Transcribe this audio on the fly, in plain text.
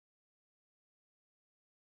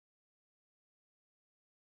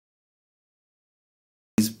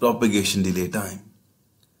propagation delay time?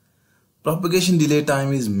 Propagation delay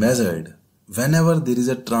time is measured whenever there is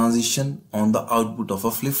a transition on the output of a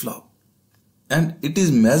flip-flop. And it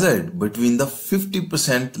is measured between the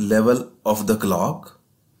 50% level of the clock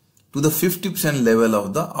to the 50% level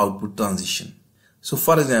of the output transition. So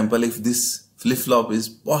for example, if this flip-flop is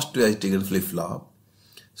positive edge triggered flip-flop,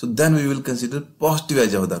 so then we will consider positive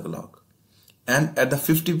edge of the clock. And at the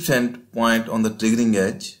 50% point on the triggering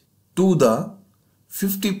edge to the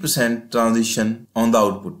 50% transition on the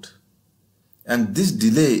output. And this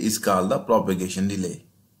delay is called the propagation delay.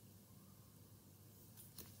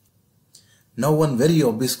 Now one very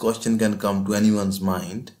obvious question can come to anyone's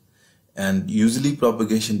mind, and usually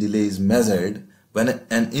propagation delay is measured when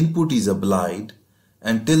an input is applied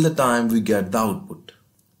until the time we get the output.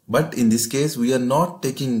 But in this case we are not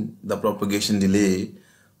taking the propagation delay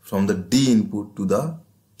from the D input to the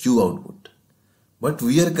Q output, but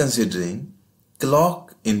we are considering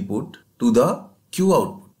clock input to the Q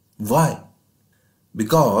output. Why?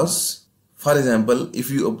 Because, for example, if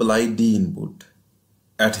you apply D input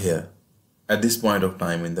at this point of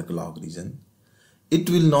time in the clock region, it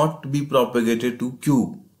will not be propagated to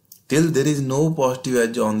Q till there is no positive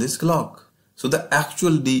edge on this clock. So the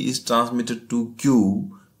actual D is transmitted to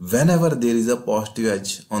Q whenever there is a positive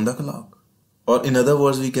edge on the clock. Or in other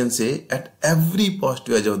words, we can say at every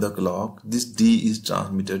positive edge of the clock, this D is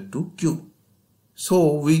transmitted to Q.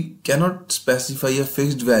 So we cannot specify a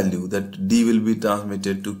fixed value that D will be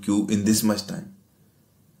transmitted to Q in this much time.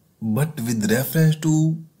 But with reference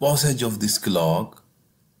to passage of this clock,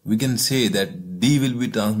 we can say that D will be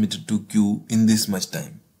transmitted to Q in this much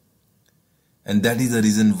time. And that is the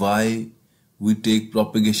reason why we take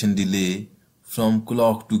propagation delay from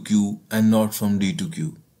clock to Q and not from D to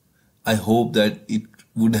Q. I hope that it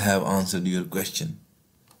would have answered your question.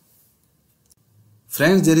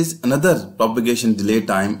 Friends, there is another propagation delay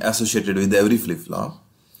time associated with every flip-flop.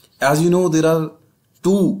 As you know, there are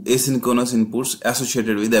two asynchronous inputs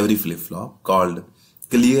associated with every flip-flop called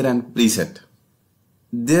clear and preset.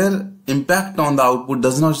 Their impact on the output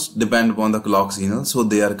does not depend upon the clock signal, so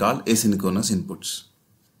they are called asynchronous inputs.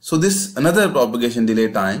 So this another propagation delay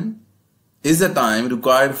time is the time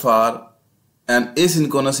required for an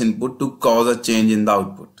asynchronous input to cause a change in the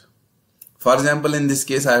output. For example, in this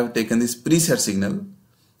case I have taken this preset signal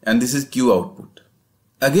and this is Q output.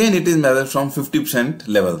 Again it is measured from 50%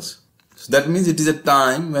 levels. So that means it is a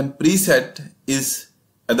time when preset is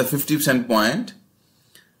at the 50% point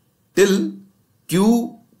till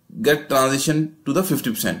Q get transition to the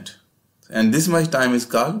 50%. And this much time is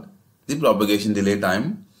called the propagation delay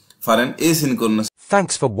time for an asynchronous.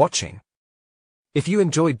 Thanks for watching. If you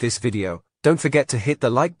enjoyed this video, don't forget to hit the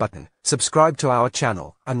like button, subscribe to our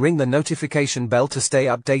channel, and ring the notification bell to stay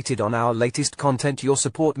updated on our latest content. Your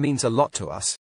support means a lot to us.